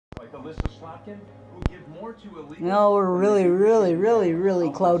Well, we're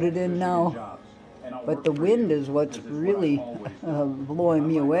really clouded in now. But the wind is what's really blowing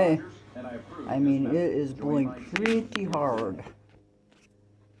me away. I mean, it is blowing pretty hard.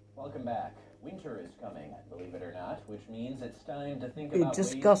 Welcome back. Winter is coming, believe it or not, which means it's time to think about. It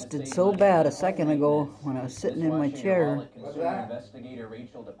just gusted so bad a second ago when I was sitting in my chair. Investigator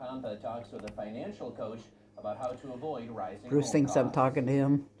Rachel DePampa talks with a financial coach about how to avoid rising. Bruce thinks I'm talking to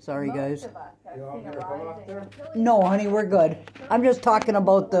him. Sorry, guys. No, honey, we're good. I'm just talking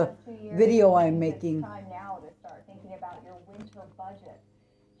about the video I'm making. Time now to start thinking about your winter budget.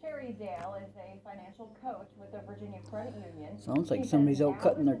 Sherry Dale is a financial coach with the Virginia Credit Union. Sounds like somebody's out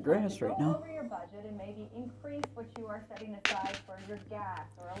cutting their grass right now. Go over your budget and maybe increase what you are setting aside for your gas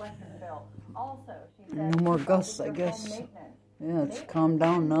or electric bill. Also, she says no more gusts, I guess. Yeah, it's calmed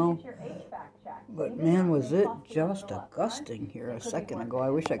down now. But man, was it just a gusting here a second ago. I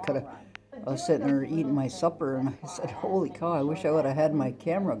wish I could have. I was sitting there eating my supper and I said, holy cow, I wish I would have had my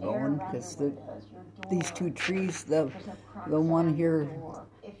camera going, because these two trees, the one here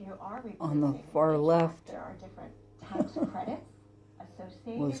on the far left, there are different types of credits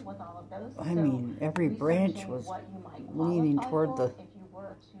associated with all of those. I mean, every branch was leaning toward the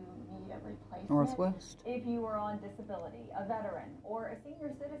northwest. If you were on disability, a veteran, or a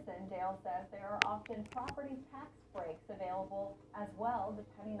senior citizen, Dale says there are often property tax breaks available as well,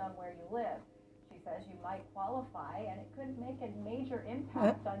 depending on where you live. She says you might qualify, and it could make a major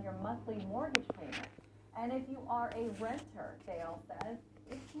impact on your monthly mortgage payment. And if you are a renter, Dale says,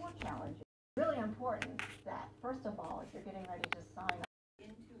 it's more challenging. Really important that, first of all, if you're getting ready to sign up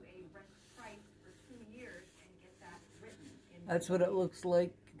Into a rent price for 2 years and get that written. That's what it looks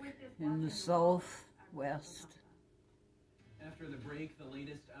like in the southwest. After the break, the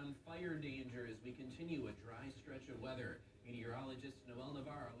latest on fire danger as we continue a dry stretch of weather. Meteorologist Noel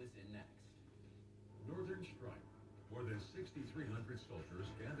Navarro is in next. Northern Strike. More than 6,300 soldiers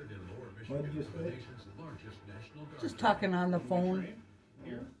gathered in Lower Michigan for the nation's largest National Guard. Just talking on the phone.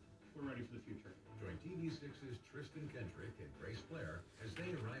 Here, we're ready for the future. Join TV6's Tristan Kendrick and Grace Blair as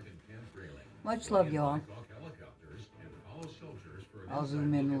they arrive in Camp Grayling. Much love, y'all. Helicopters and follow soldiers for I'll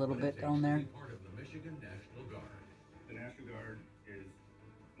zoom in a little bit down there. Part of the Michigan National Guard. The National Guard is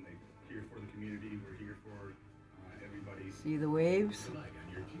here for the community. We're here for everybody. See the waves? Tonight on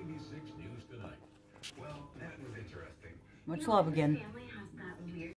your TV6 News Tonight. Well, that was interesting. Much love again.